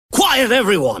Quiet,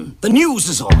 everyone! The news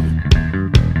is on.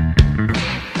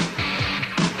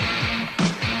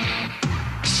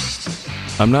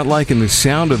 I'm not liking the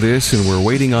sound of this, and we're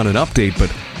waiting on an update, but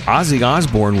Ozzy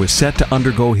Osbourne was set to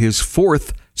undergo his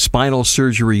 4th spinal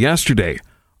surgery yesterday.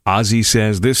 Ozzy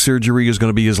says this surgery is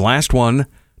going to be his last one,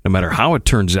 no matter how it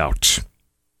turns out.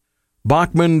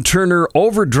 Bachman Turner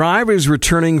Overdrive is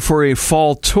returning for a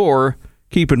fall tour.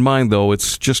 Keep in mind, though,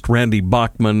 it's just Randy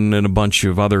Bachman and a bunch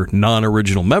of other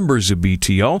non-original members of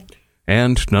BTO,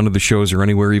 and none of the shows are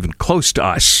anywhere even close to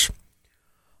us.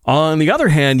 On the other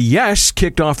hand, Yes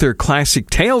kicked off their classic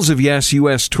Tales of Yes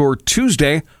U.S. tour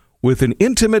Tuesday with an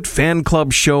intimate fan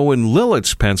club show in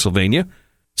Lilletz, Pennsylvania.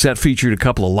 Set featured a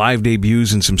couple of live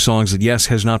debuts and some songs that Yes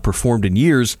has not performed in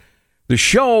years. The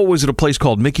show was at a place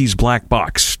called Mickey's Black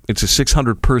Box. It's a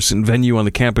 600-person venue on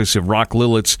the campus of Rock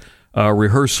Lilletz, a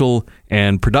rehearsal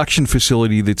and production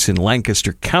facility that's in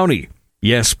Lancaster County.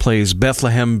 Yes plays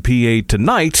Bethlehem, PA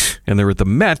tonight, and they're at the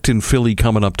Met in Philly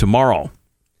coming up tomorrow.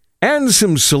 And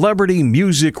some celebrity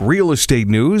music real estate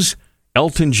news.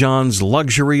 Elton John's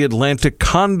luxury Atlantic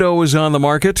condo is on the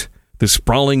market. The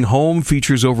sprawling home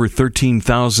features over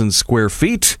 13,000 square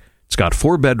feet. It's got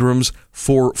 4 bedrooms,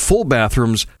 4 full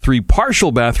bathrooms, 3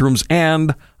 partial bathrooms,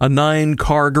 and a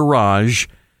 9-car garage.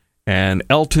 And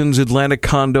Elton's Atlantic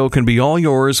condo can be all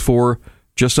yours for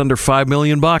just under $5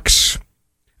 million.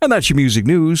 And that's your music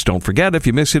news. Don't forget, if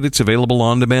you miss it, it's available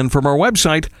on demand from our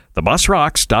website,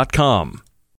 thebusrocks.com.